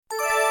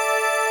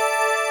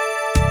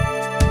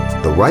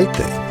The right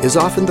thing is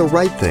often the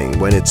right thing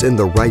when it's in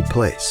the right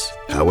place.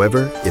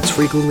 However, it's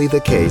frequently the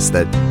case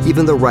that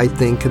even the right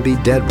thing can be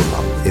dead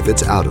wrong if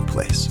it's out of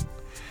place.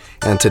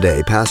 And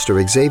today,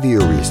 Pastor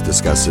Xavier Reese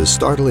discusses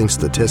startling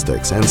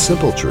statistics and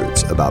simple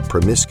truths about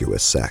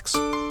promiscuous sex.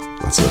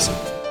 Let's listen.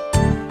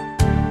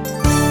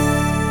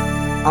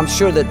 I'm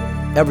sure that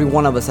every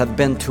one of us have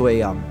been to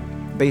a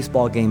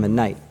baseball game at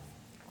night.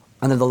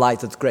 Under the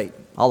lights, it's great.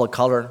 All the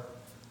color.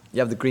 You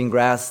have the green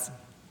grass,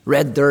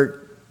 red dirt.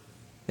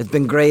 It's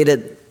been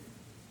graded.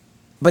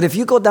 But if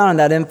you go down in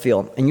that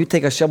infield and you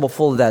take a shovel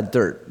full of that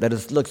dirt,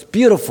 looks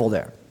beautiful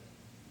there,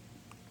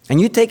 and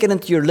you take it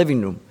into your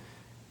living room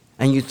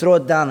and you throw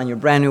it down on your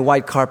brand new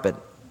white carpet,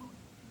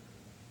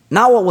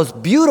 now what was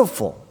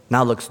beautiful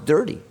now looks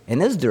dirty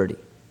and is dirty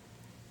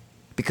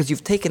because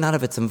you've taken out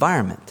of its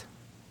environment.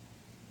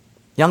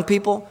 Young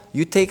people,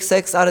 you take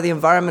sex out of the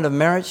environment of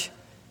marriage,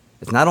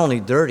 it's not only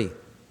dirty,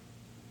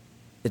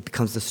 it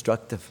becomes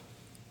destructive.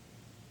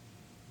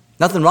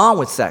 Nothing wrong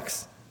with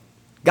sex.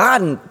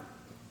 God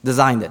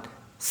designed it.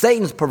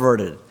 Satan's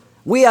perverted it.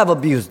 We have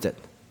abused it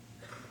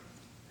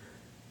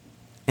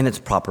in its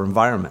proper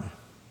environment.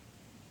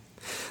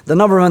 The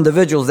number of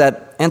individuals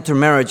that enter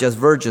marriage as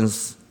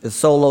virgins is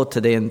so low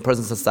today in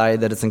present society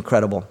that it's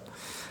incredible.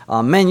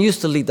 Men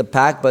used to lead the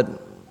pack, but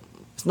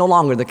it's no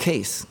longer the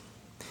case.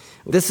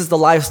 This is the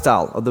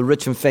lifestyle of the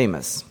rich and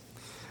famous.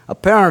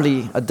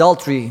 Apparently,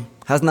 adultery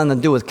has nothing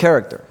to do with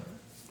character.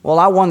 Well,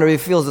 I wonder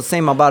if he feels the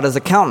same about his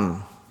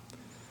accountant.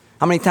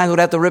 How many times would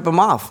I have to rip him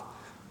off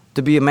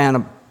to be a man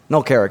of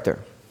no character?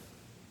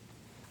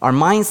 Our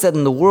mindset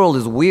in the world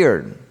is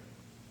weird,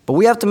 but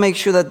we have to make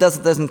sure that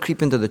doesn't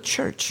creep into the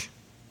church.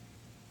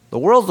 The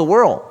world's the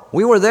world.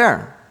 We were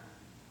there.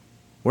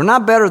 We're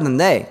not better than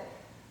they,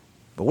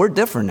 but we're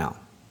different now.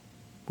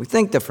 We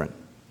think different.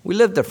 We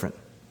live different.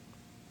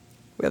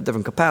 We have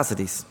different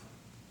capacities.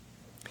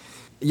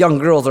 Young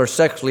girls are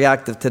sexually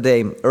active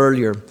today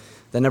earlier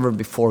than ever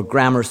before.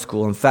 Grammar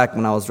school. In fact,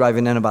 when I was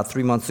driving in about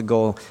 3 months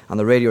ago on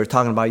the radio, we were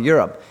talking about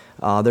Europe.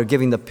 They're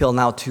giving the pill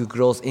now to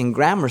girls in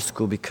grammar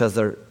school because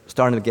they're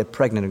starting to get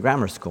pregnant in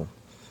grammar school.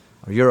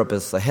 Europe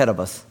is ahead of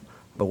us,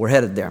 but we're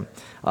headed there.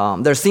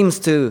 There seems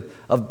to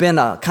have been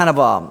a kind of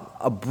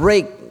a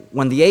break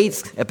when the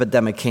AIDS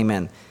epidemic came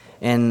in.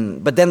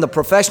 But then the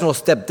professionals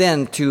stepped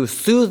in to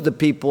soothe the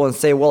people and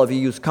say, well, if you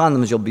use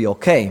condoms, you'll be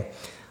okay.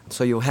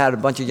 So you had a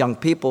bunch of young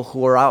people who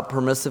were out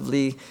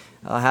permissively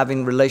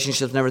having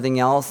relationships and everything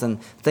else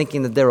and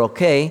thinking that they're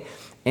okay,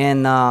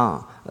 and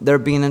they're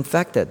being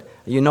infected.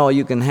 You know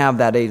you can have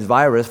that AIDS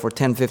virus for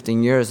 10,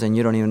 15 years and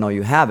you don't even know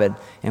you have it.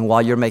 And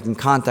while you're making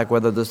contact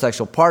with other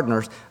sexual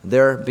partners,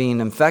 they're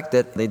being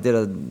infected. They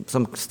did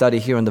some study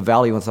here in the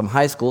Valley in some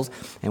high schools.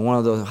 And one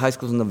of the high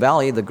schools in the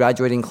Valley, the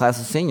graduating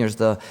class of seniors,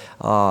 probably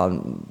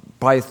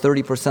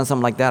 30%,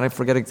 something like that, I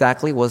forget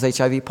exactly, was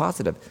HIV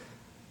positive.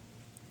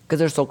 Because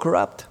they're so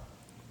corrupt.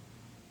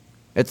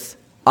 It's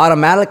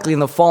automatically in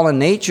the fallen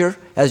nature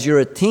as you're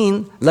a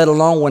teen, let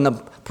alone when the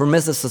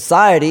permissive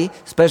society,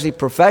 especially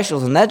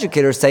professionals and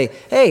educators, say,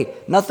 hey,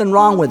 nothing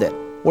wrong with it.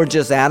 We're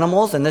just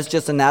animals, and it's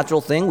just a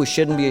natural thing. We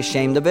shouldn't be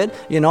ashamed of it.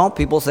 You know,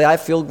 people say, I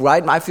feel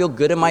right, I feel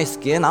good in my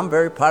skin. I'm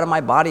very proud of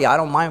my body. I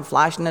don't mind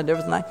flashing it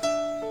every night.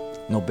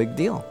 No big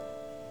deal.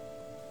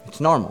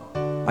 It's normal.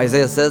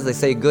 Isaiah says, they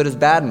say good is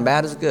bad and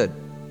bad is good.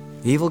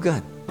 Evil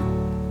good.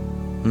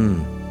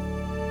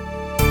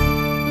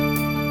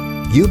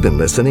 You've been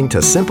listening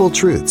to Simple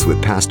Truths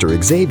with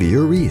Pastor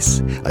Xavier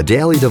Reese, a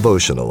daily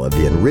devotional of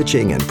the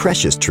enriching and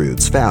precious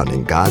truths found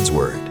in God's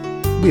Word.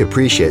 We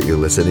appreciate you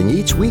listening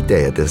each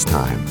weekday at this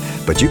time,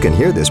 but you can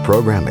hear this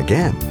program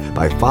again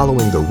by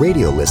following the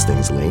radio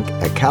listings link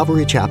at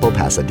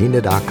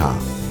CalvaryChapelPasadena.com.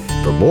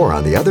 For more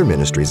on the other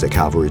ministries at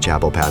Calvary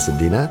Chapel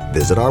Pasadena,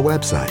 visit our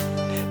website.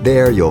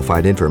 There you'll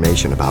find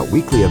information about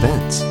weekly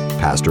events,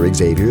 Pastor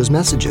Xavier's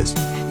messages,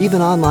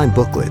 even online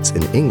booklets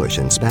in English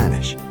and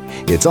Spanish.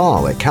 It's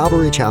all at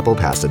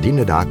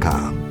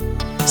CalvaryChapelPasadena.com.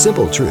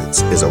 Simple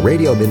Truths is a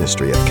radio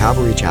ministry of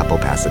Calvary Chapel,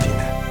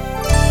 Pasadena.